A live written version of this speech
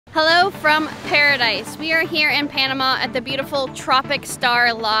Hello from paradise. We are here in Panama at the beautiful Tropic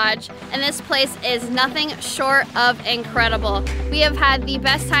Star Lodge, and this place is nothing short of incredible. We have had the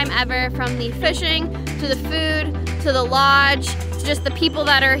best time ever, from the fishing to the food to the lodge to just the people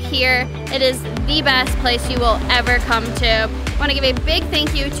that are here. It is the best place you will ever come to. I want to give a big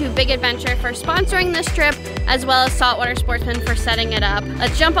thank you to Big Adventure for sponsoring this trip, as well as Saltwater Sportsman for setting it up.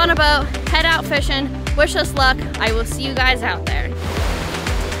 Let's jump on a boat, head out fishing. Wish us luck. I will see you guys out there.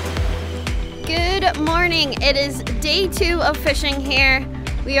 Good morning. It is day 2 of fishing here.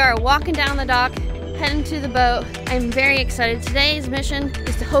 We are walking down the dock, heading to the boat. I'm very excited. Today's mission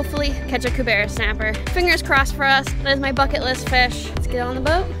is to hopefully catch a cubera snapper. Fingers crossed for us. That is my bucket list fish. Let's get on the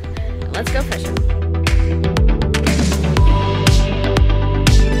boat and let's go fishing.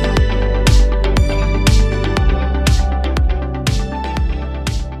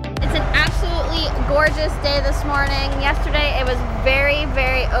 It's an absolutely gorgeous day this morning. Yesterday it was very,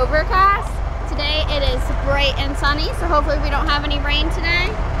 very overcast. Today it is bright and sunny, so hopefully we don't have any rain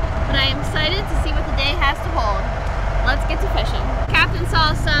today. But I am excited to see what the day has to hold. Let's get to fishing. Captain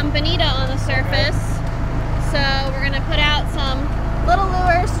saw some bonita on the surface, so we're gonna put out some little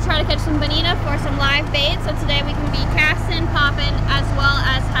lures to try to catch some bonita for some live bait. So today we can be casting, popping, as well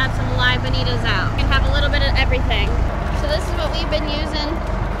as have some live bonitas out. We can have a little bit of everything. So this is what we've been using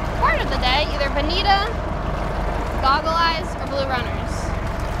part of the day, either bonita, goggle eyes, or blue runners.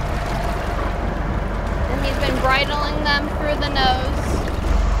 And he's been bridling them through the nose.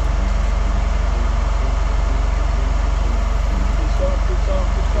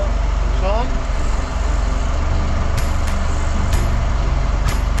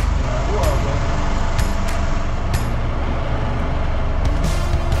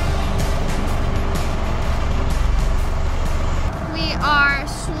 We are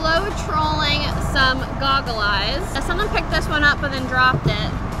slow trolling some goggle eyes. Now, someone picked this one up but then dropped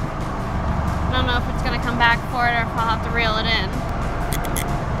it. I don't know if it's gonna come back for it or if I'll have to reel it in.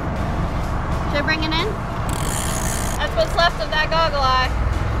 Should I bring it in? That's what's left of that goggle eye.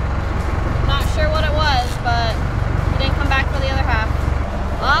 Not sure what it was, but it didn't come back for the other half.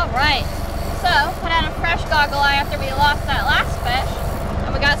 All right, so put out a fresh goggle eye after we lost that last fish,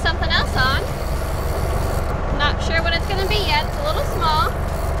 and we got something else on. Not sure what it's gonna be yet. It's a little small,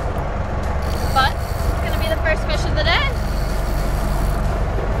 but it's gonna be the first fish of the day.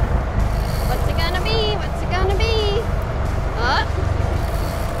 What's it gonna be? What's it gonna be? Oh.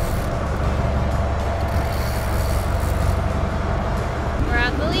 We're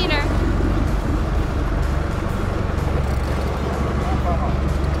at the leader.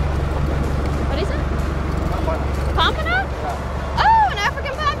 What is it? Pompano? Oh, an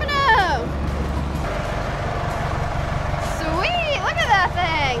African pompano! Sweet! Look at that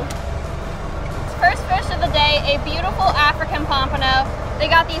thing! It's first fish of the day, a beautiful African pompano. They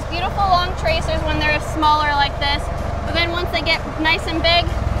got these beautiful long tracers when they're smaller like this, but then once they get nice and big,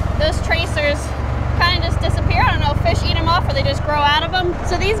 those tracers kind of just disappear. I don't know if fish eat them off or they just grow out of them.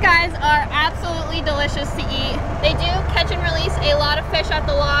 So these guys are absolutely delicious to eat. They do catch and release a lot of fish at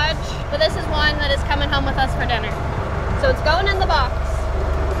the lodge, but this is one that is coming home with us for dinner. So it's going in the box.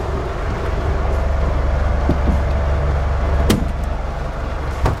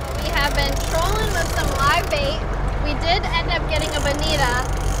 We have been trolling with some live bait. We did end up getting a bonita.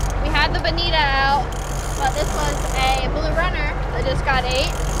 We had the bonita out, but this was a blue runner that just got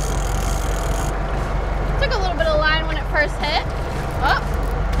ate. Took a little bit of line when it first hit. Oh,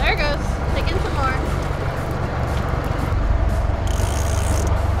 there it goes. Taking some more.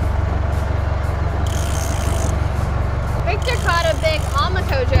 Victor caught a big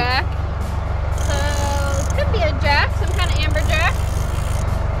Almaco jack. So it could be a jack, some kind of amberjack.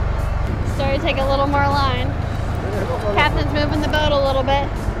 Started to take a little more line. Captain's moving the boat a little bit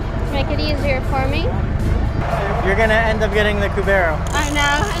to make it easier for me. You're gonna end up getting the cubero. I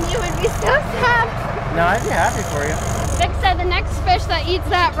know, and you would be so sad. No, I'd be happy for you. Vic said the next fish that eats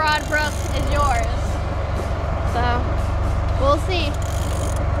that broad brook is yours. So, we'll see.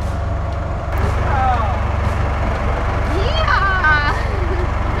 Yeah!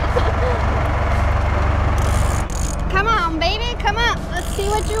 Come on, baby, come on. Let's see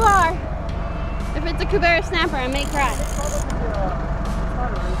what you are. If it's a cubera snapper, I may cry.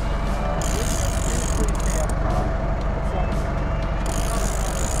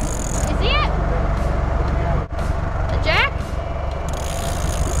 You see it? A jack?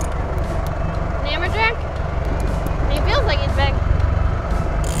 An amberjack? He feels like he's big.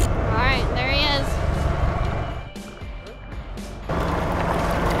 Alright, there he is.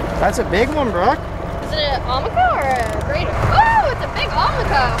 That's a big one, Brooke. Is it an Almaco or a greater? Oh, it's a big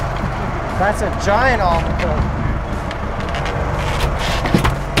Almaco. That's a giant Almaco.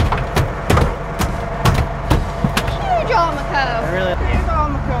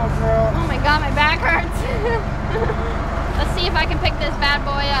 see if I can pick this bad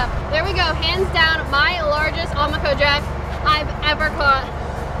boy up. There we go, hands down, my largest Almaco jack I've ever caught.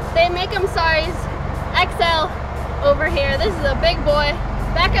 They make them size XL over here. This is a big boy.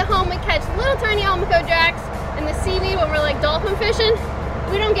 Back at home we catch little tiny Almaco jacks in the seaweed when we're like dolphin fishing.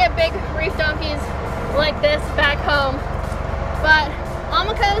 We don't get big reef donkeys like this back home. But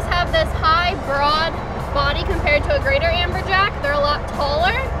Almacos have this high, broad body compared to a greater amberjack. They're a lot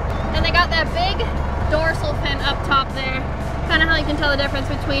taller, and they got that big dorsal fin up top there. Kind of how you can tell the difference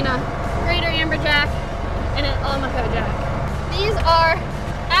between a greater amberjack and an Almaco jack. These are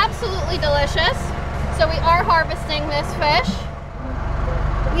absolutely delicious. So we are harvesting this fish.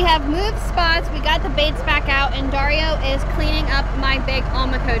 We have moved spots, we got the baits back out, and Dario is cleaning up my big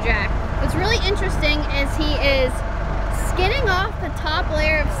Almaco jack. What's really interesting is he is skinning off the top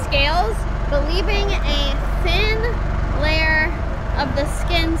layer of scales, but leaving a thin layer of the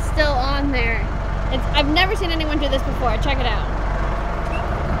skin still on there. I've never seen anyone do this before. Check it out.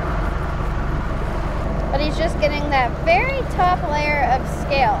 But he's just getting that very top layer of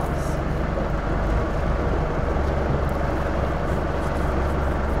scales.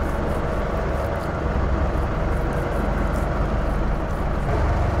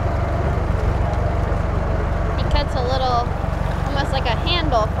 Almost like a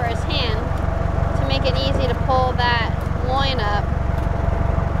handle for his hand to make it easy to pull that loin up.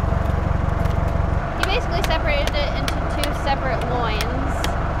 He basically separated it into two separate loins,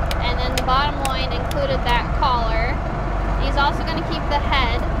 and then the bottom loin included that collar. He's also going to keep the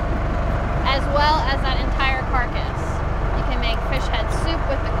head as well as that entire carcass. You can make fish head soup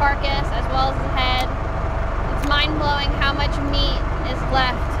with the carcass as well as the head. It's mind-blowing how much meat is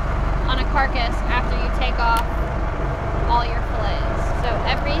left on a carcass after you take off all your fillets. So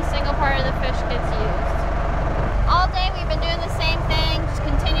every single part of the fish gets used. All day we've been doing the same thing, just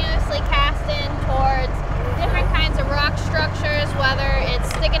continuously casting towards different kinds of rock structures, whether it's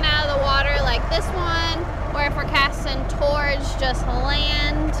sticking out of the water like this one, or if we're casting towards just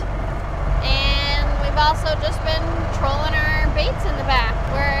land. And we've also just been trolling our baits in the back.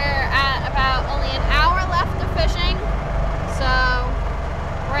 We're at about only an hour left of fishing, so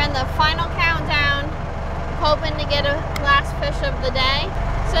we're in the final countdown, hoping to get a last fish of the day.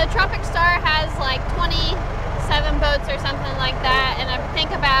 So Tropic Star has like 27 boats or something like that, and I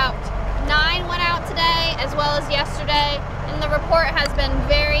think about 9 went out today as well as yesterday, and the report has been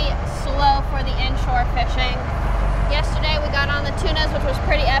very slow for the inshore fishing. Yesterday we got on the tunas, which was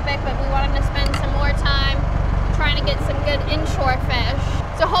pretty epic, but we wanted to spend some more time trying to get some good inshore fish.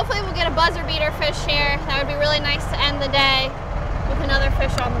 So hopefully we'll get a buzzer beater fish here. That would be really nice to end the day with another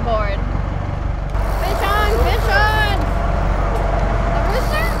fish on the board. Fish on, fish on! A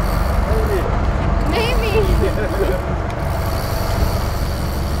rooster? Maybe.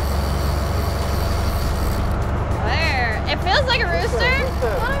 There. It feels like a rooster.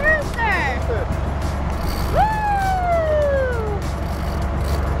 What a rooster! Woo!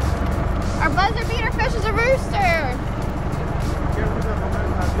 Our buzzer beater fish is a rooster.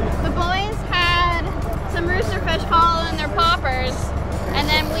 The boys had some rooster fish fall in their poppers, and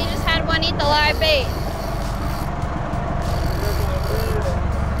then we just had one eat the live bait.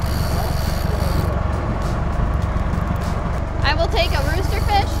 I will take a rooster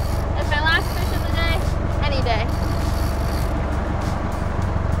fish as my last fish of the day, any day.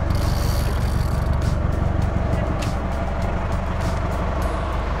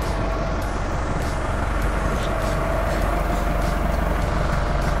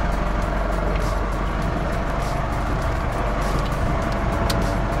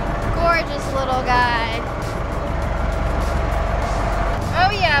 Gorgeous little guy.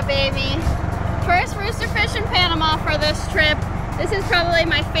 Oh yeah, baby. First rooster fish in Panama for this trip. This is probably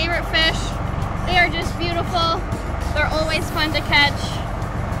my favorite fish. They are just beautiful. They're always fun to catch.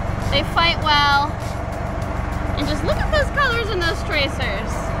 They fight well. And just look at those colors in those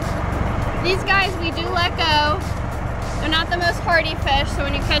tracers. These guys we do let go. They're not the most hardy fish, so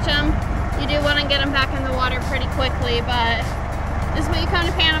when you catch them, you do want to get them back in the water pretty quickly, but this is what you come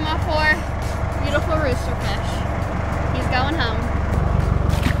to Panama for. Beautiful rooster fish. He's going home.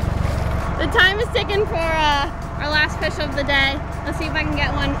 The time is ticking for our last fish of the day. Let's see if I can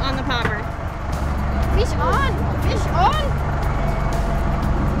get one on the popper. Fish on! Fish on!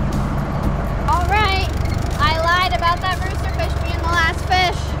 All right, I lied about that rooster fish being the last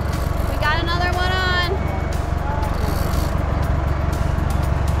fish. We got another one on.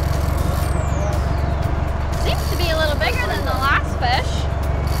 Seems to be a little bigger than the last fish.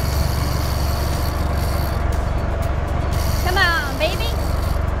 Come on, baby.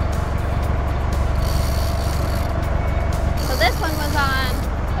 So this one was on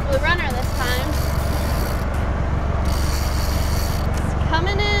a blue runner this time.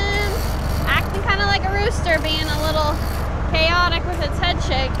 its head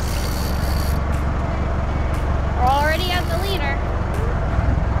shakes. We're already at the leader.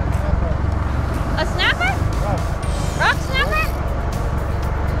 A snapper? Rock snapper?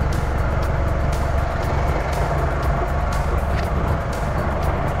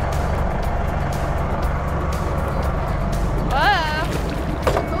 Whoa.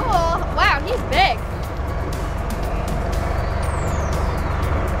 Cool. Wow, he's big.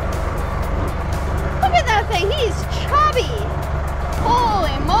 Look at that thing. He's chubby.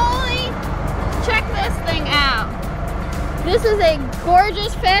 Holy moly. Check this thing out. This is a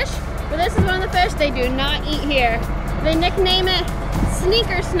gorgeous fish, but this is one of the fish they do not eat here. They nickname it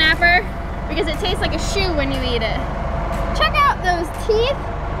sneaker snapper because it tastes like a shoe when you eat it. Check out those teeth.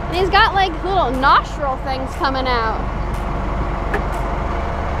 And he's got like little nostril things coming out.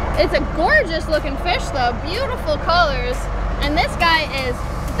 It's a gorgeous looking fish though, beautiful colors. And this guy is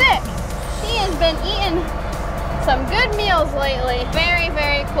thick. He has been eating some good meals lately. Very,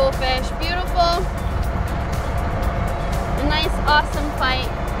 very cool fish, beautiful. A nice, awesome fight.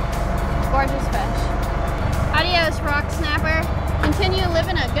 Gorgeous fish. Adios, rock snapper. Continue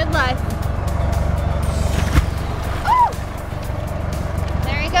living a good life. Oh!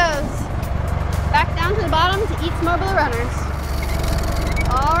 There he goes. Back down to the bottom to eat some more blue runners.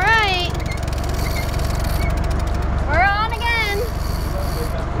 All right. We're on again.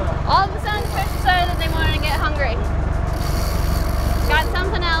 All of a sudden, fish decided that they wanted to get hungry. Got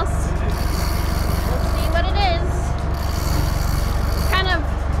something else. We'll see what it is. Kind of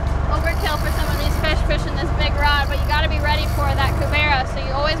overkill for some of these fish fishing this big rod, but you got to be ready for that cubera, so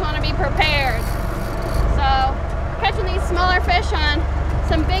you always want to be prepared. So catching these smaller fish on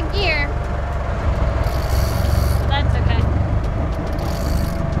some big gear, that's okay.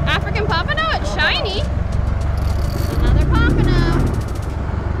 African pompano, it's shiny. Another pompano.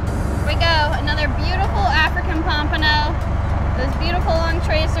 Here we go, another beautiful African pompano. Those beautiful long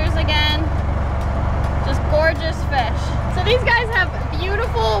tracers again. Just gorgeous fish. So these guys have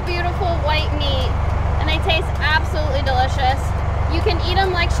beautiful, beautiful white meat, and they taste absolutely delicious. You can eat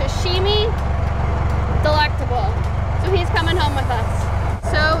them like sashimi. Delectable. So he's coming home with us.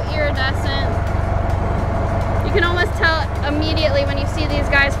 So iridescent. You can almost tell immediately when you see these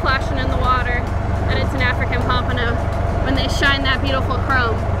guys flashing in the water that it's an African pompano when they shine that beautiful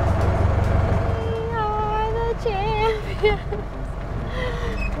chrome. We are the champions.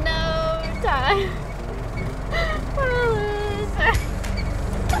 No time.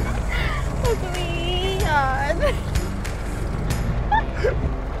 We are the...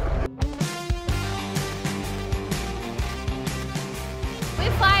 We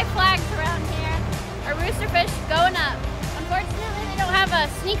fly flags around here. Our rooster fish is going up. Unfortunately, they don't have a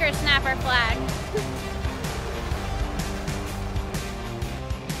sneaker snapper flag.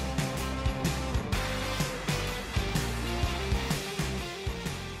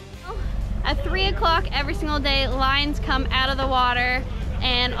 At 3 o'clock every single day, lines come out of the water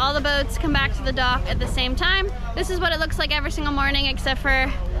and all the boats come back to the dock at the same time. This is what it looks like every single morning, except for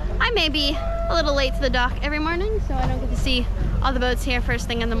I may be a little late to the dock every morning, so I don't get to see all the boats here first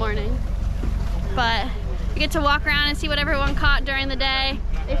thing in the morning. But we get to walk around and see what everyone caught during the day.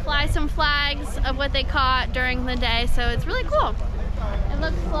 They fly some flags of what they caught during the day, so it's really cool. It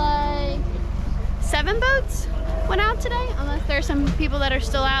looks like 7 boats went out today, unless there's some people that are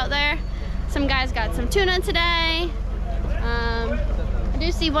still out there. Some guys got some tuna today. I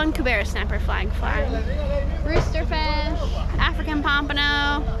do see one cubera snapper flag flying. Rooster fish, African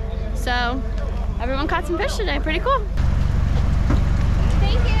pompano. So everyone caught some fish today, pretty cool.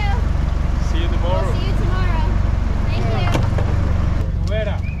 Thank you. See you tomorrow. We'll see you tomorrow. Thank you.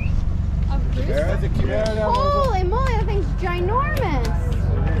 Cubera. Holy moly, that thing's ginormous.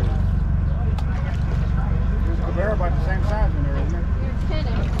 There's a cubera about the same size in there, isn't it? You're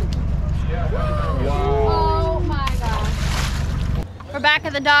kidding. Wow. Oh my gosh. We're back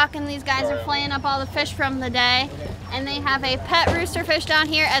at the dock and these guys are flaying up all the fish from the day. And they have a pet rooster fish down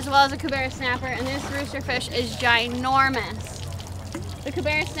here as well as a cubera snapper, and this rooster fish is ginormous. The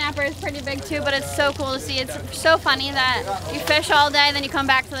cubera snapper is pretty big too, but it's so cool to see. It's so funny that you fish all day, then you come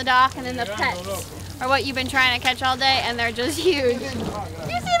back to the dock, and then the pets are what you've been trying to catch all day, and they're just huge. Do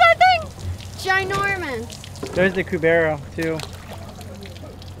you see that thing? Ginormous. There's the cubera too.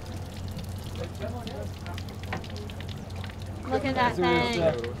 Look at that thing.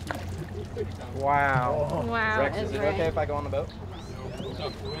 Wow. Wow, Rex, it's is it great. okay if I go on the boat?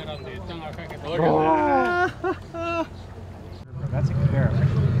 That's a cubera.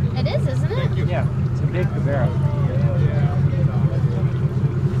 It is, isn't it? Yeah, it's a big cubera.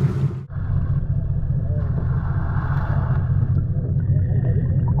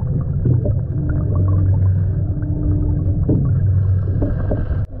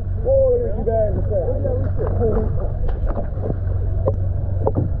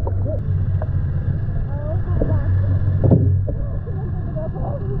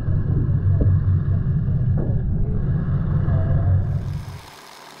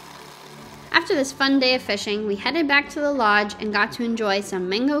 After this fun day of fishing, we headed back to the lodge and got to enjoy some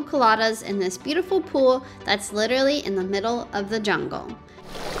mango coladas in this beautiful pool that's literally in the middle of the jungle.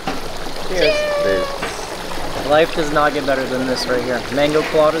 Cheers. Cheers. Life does not get better than this right here. Mango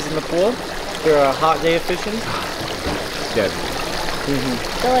coladas in the pool for a hot day of fishing. Good.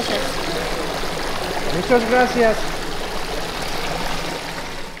 Delicious. Muchas gracias.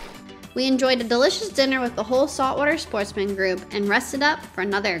 We enjoyed a delicious dinner with the whole Saltwater Sportsman group and rested up for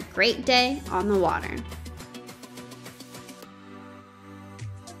another great day on the water.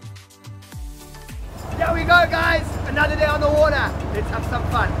 There we go, guys! Another day on the water. Let's have some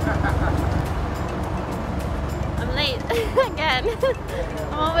fun. I'm late again.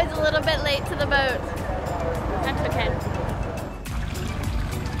 I'm always a little bit late to the boat. That's okay.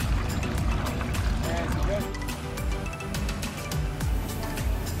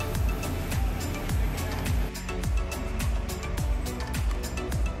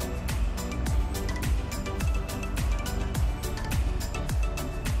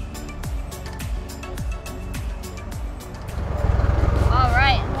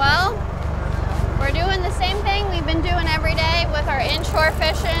 Inshore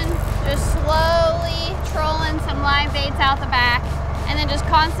fishing, just slowly trolling some live baits out the back and then just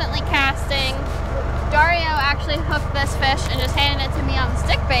constantly casting. Dario actually hooked this fish and just handed it to me on the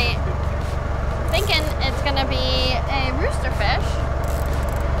stick bait, thinking it's gonna be a rooster fish.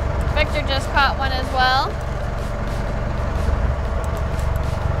 Victor just caught one as well.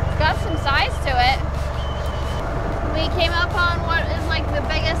 Got some size to it. We came up on what is like the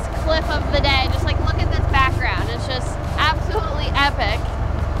biggest cliff of the day. Just like look at this background. It's just absolutely epic.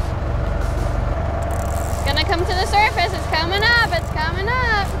 It's gonna come to the surface. It's coming up. It's coming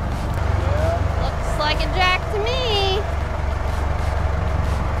up. Yeah. Looks like a jack to me.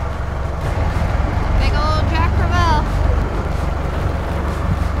 Big old Jack Crevalle.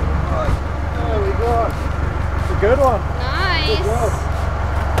 There we go. It's a good one. Nice. Good job.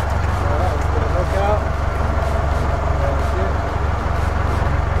 Alright, it's gonna hook out.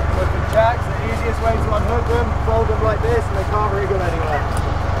 Jacks, the easiest way to unhook them, fold them like this and they can't wriggle anywhere.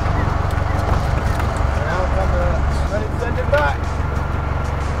 And now come when it's send it back.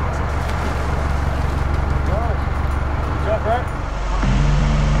 Nice. Good job, Brett.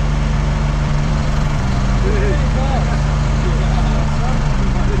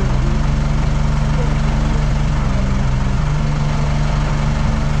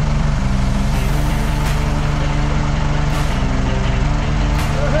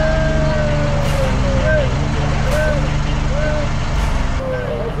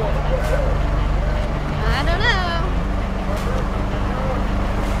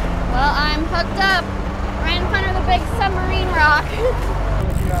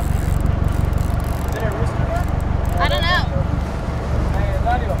 I don't know.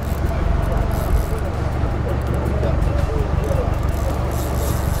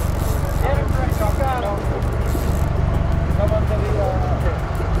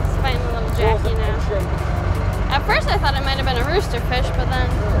 Let's find a little Jackie now. At first I thought it might have been a rooster fish, but then...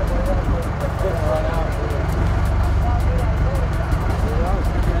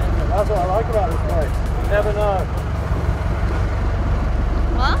 That's what I like about this place. You never know.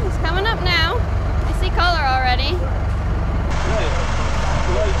 Well, he's coming up now. I see color already.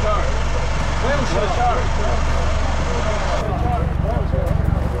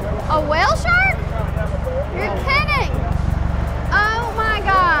 A whale shark? You're kidding! Oh my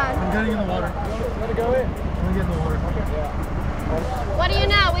god! I'm getting in the water. Let it go in. I'm get in the water. What do you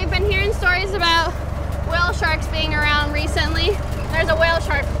know? We've been hearing stories about whale sharks being around recently. There's a whale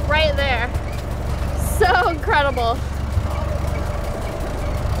shark right there. So incredible.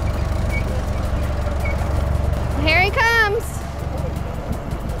 Here he comes.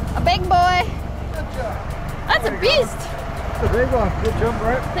 A big boy. That's a beast. That's a big one. Good jump,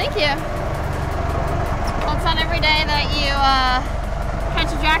 Brett. Thank you. Well, it's not every day that you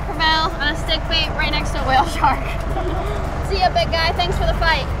catch a Jack Crevalle on a stick bait right next to a whale shark. See ya, big guy. Thanks for the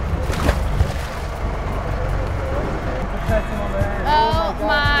fight. Oh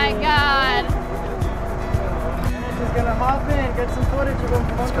my god. Just gonna hop in, get some footage of them.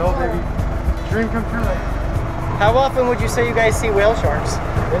 Let's go, baby. Dream come true. How often would you say you guys see whale sharks?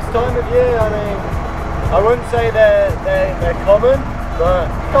 This time of year, I mean, I wouldn't say they're common, but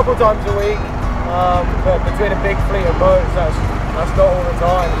a couple times a week. But between a big fleet of boats, that's not all the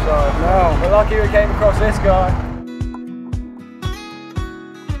time. So no, we're lucky we came across this guy.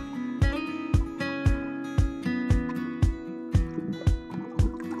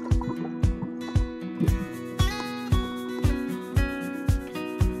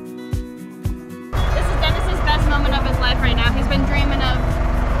 Moment of his life right now. He's been dreaming of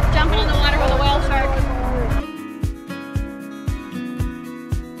jumping in the water with a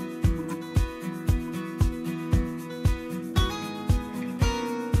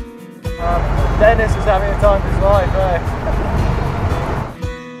having the time of his life, eh?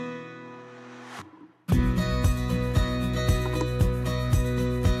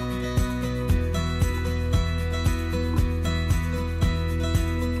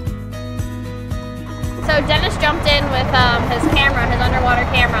 So Dennis jumped in with his camera, his underwater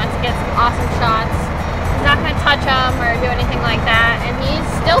camera, to get some awesome shots. He's not going to touch them or do anything like that, and he's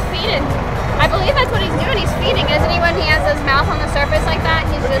still feeding. I believe that's what he's doing. He's feeding, isn't he? When he has his mouth on the surface like that,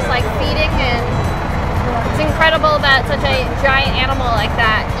 he's just like feeding, and it's incredible that such a giant animal like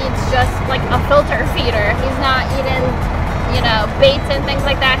that eats just like a filter feeder. He's not eating, you know, baits and things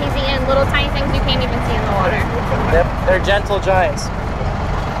like that. He's eating little tiny things you can't even see in the water. Yep, they're gentle giants.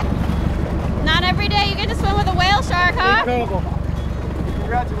 Not every day you get to swim with a whale shark, huh? Incredible.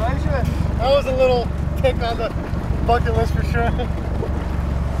 Congratulations. That was a little kick on the bucket list for sure.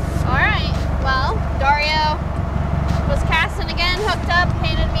 All right, well, Dario was casting again, hooked up,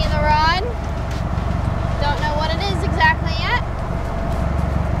 handed me the rod. Don't know what it is exactly yet.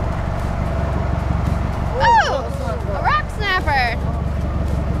 Oh, a rock snapper.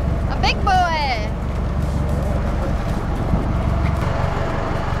 A big boy.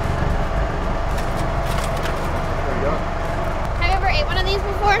 Have you ever ate one of these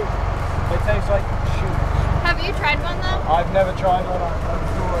before? It tastes like shoes. Have you tried one though? I've never tried one. I'm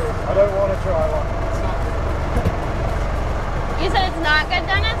sorry. I don't want to try one. It's not You said it's not good,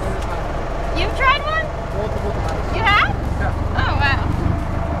 Dennis? You've tried one? multiple times. You have? Yeah. Oh, wow.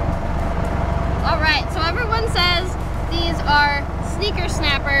 All right, so everyone says these are sneaker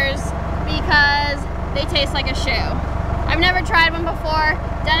snappers because they taste like a shoe. I've never tried one before.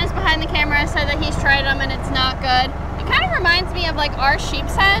 Dennis behind the camera said that he's tried them and it's not good. It kind of reminds me of like our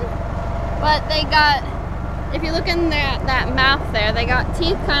sheep's head, but they got, if you look in that mouth there, they got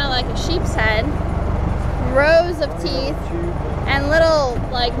teeth kind of like a sheep's head, rows of teeth, and little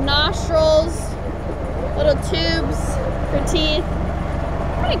like nostrils, little tubes for teeth.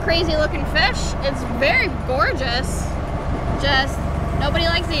 Pretty crazy looking fish. It's very gorgeous, just nobody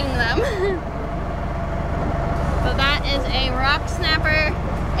likes eating them. So that is a rock snapper,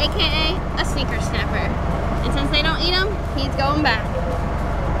 aka a sneaker snapper. And since they don't eat them, he's going back.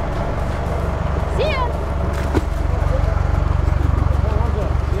 See ya.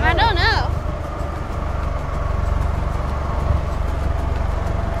 I don't know.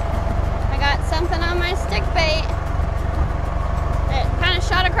 I got something on my stick bait. It kind of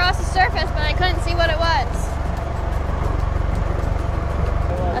shot across the surface, but I couldn't see what it was.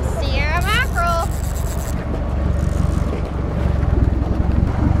 A Sierra mackerel.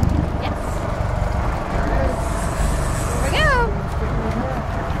 Yes. Here we go.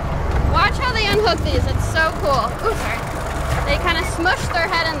 Watch how they unhook these. It's so cool. Ooh, sorry. They kind of smush their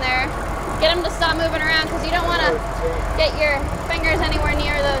head in there, get them to stop moving around because you don't want to get your fingers anywhere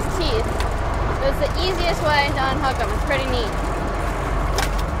near those teeth. So it's the easiest way to unhook them. It's pretty neat.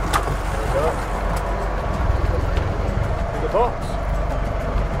 The box.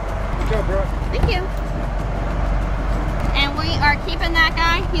 Good job, bro. Thank you. And we are keeping that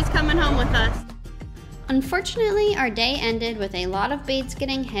guy. He's coming home with us. Unfortunately, our day ended with a lot of baits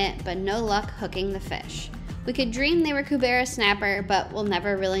getting hit, but no luck hooking the fish. We could dream they were Cubera snapper, but we'll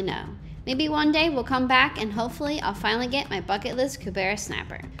never really know. Maybe one day we'll come back and hopefully I'll finally get my bucket list Cubera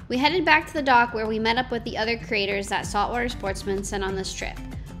snapper. We headed back to the dock where we met up with the other creators that Saltwater Sportsman sent on this trip.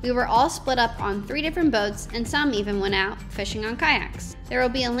 We were all split up on 3 different boats and some even went out fishing on kayaks. There will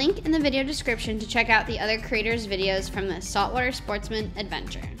be a link in the video description to check out the other creators' videos from the Saltwater Sportsman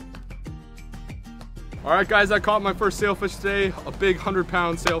adventure. All right, guys, I caught my first sailfish today, a big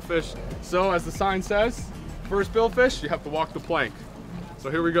 100-pound sailfish. So as the sign says, first billfish, you have to walk the plank. So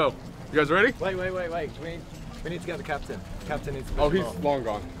here we go. You guys ready? Wait. We need to get the captain. Captain needs to push Oh, him he's off. long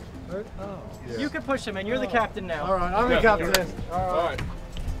gone. Oh. Yeah. You can push him in. You're the captain now. All right, I'm the Yeah, captain. yeah. All All right. right.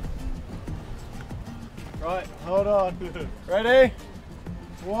 Right, hold on. Ready?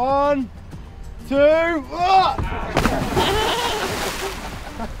 1, 2.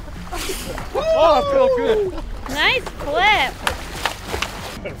 Oh, I feel good. Nice flip.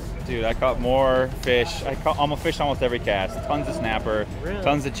 Dude, I caught more fish. I almost fished almost every cast. Tons of snapper,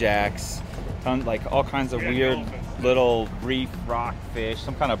 tons of jacks, like all kinds of weird little reef rock fish,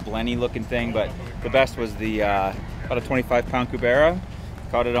 some kind of blenny looking thing. But the best was the about a 25-pound Cubera.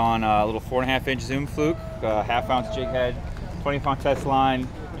 Caught it on a little 4.5-inch zoom fluke, half-ounce jig head, 20-pound test line.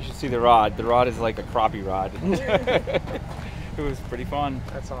 You should see the rod. The rod is like a crappie rod. It was pretty fun.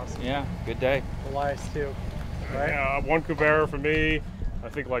 That's awesome. Yeah, good day. Elias too, right? Yeah, one Cubera for me. I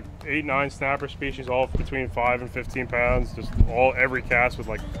think like 8, 9 snapper species, all between 5 and 15 pounds. Just every cast with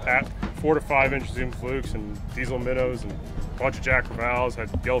like 4 to 5-inch zoom flukes and diesel minnows and a bunch of Jack Crevalles. Had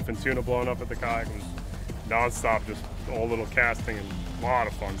yellowfin tuna blown up at the kayak. It was non-stop, just all little casting and a lot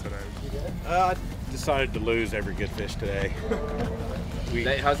of fun today. I decided to lose every good fish today.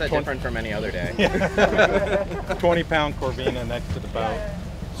 How's that different from any other day? 20-pound corvina next to the boat.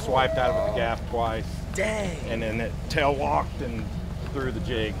 Swiped out of the gaff twice. Dang. And then it tail walked and threw the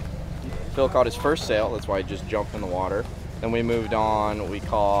jig. Phil caught his first sail, that's why he just jumped in the water. Then we moved on, we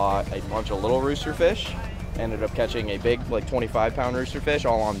caught a bunch of little rooster fish. Ended up catching a big, like 25-pound rooster fish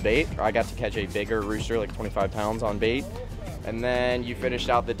all on bait. I got to catch a bigger rooster, like 25 pounds on bait. And then you finished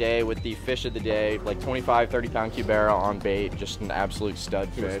out the day with the fish of the day, like 25, 30-pound cubera on bait, just an absolute stud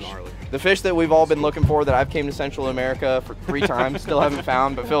fish. The fish that we've all been looking for that I've came to Central America for 3 times, still haven't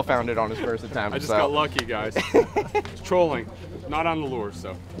found, but Phil found it on his first attempt. I just got lucky, guys. It's trolling, not on the lure,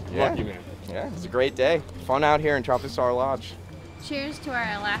 so yeah. Lucky man. Yeah, it's a great day. Fun out here in Tropic Lodge. Cheers to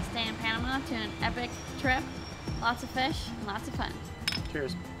our last day in Panama, to an epic trip. Lots of fish and lots of fun.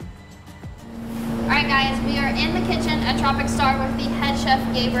 Cheers. Alright guys, we are in the kitchen at Tropic Star with the head chef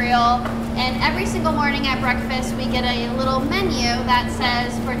Gabriel, and every single morning at breakfast we get a little menu that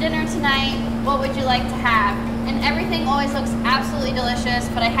says, for dinner tonight, what would you like to have? And everything always looks absolutely delicious,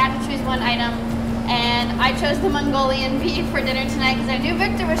 but I had to choose one item, and I chose the Mongolian beef for dinner tonight because I knew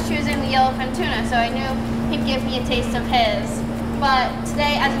Victor was choosing the yellowfin tuna, so I knew he'd give me a taste of his. But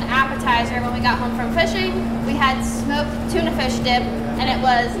today, as an appetizer, when we got home from fishing, we had smoked tuna fish dip, and it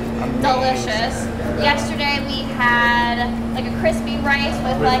was delicious. Yesterday, we had like a crispy rice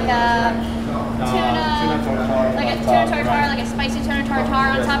with like a tuna tartare, like a spicy tuna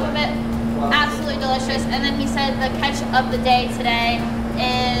tartare on top of it. Absolutely delicious. And then he said the catch of the day today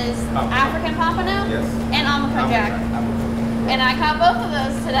is African pompano and Almaco jack. And I caught both of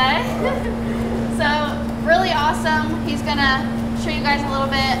those today. So really awesome. He's gonna show you guys a little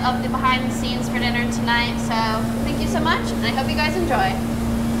bit of the behind the scenes for dinner tonight. So thank you so much, and I hope you guys enjoy.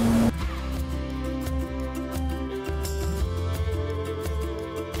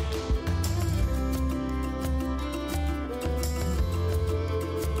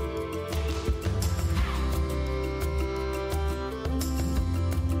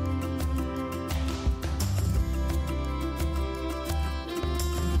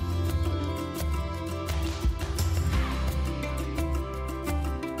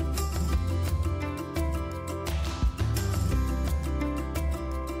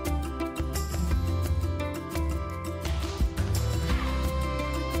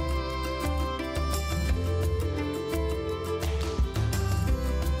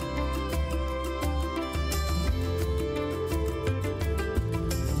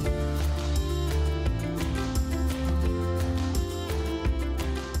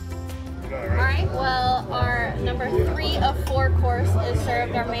 Well, our number 3 of 4 course is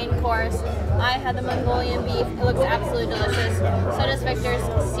served, our main course. I had the Mongolian beef. It looks absolutely delicious. So does Victor's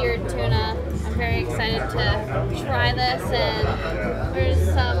seared tuna. I'm very excited to try this. And there's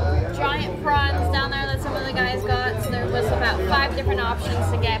some giant prawns down there that some of the guys got. So there was about 5 different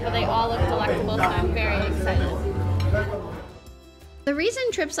options to get, but they all look delectable, so I'm very excited. The reason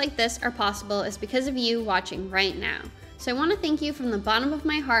trips like this are possible is because of you watching right now. So I want to thank you from the bottom of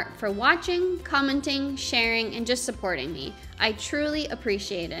my heart for watching, commenting, sharing, and just supporting me. I truly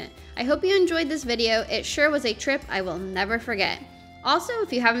appreciate it. I hope you enjoyed this video. It sure was a trip I will never forget. Also,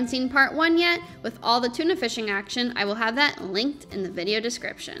 if you haven't seen part 1 yet, with all the tuna fishing action, I will have that linked in the video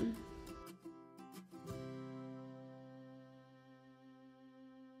description.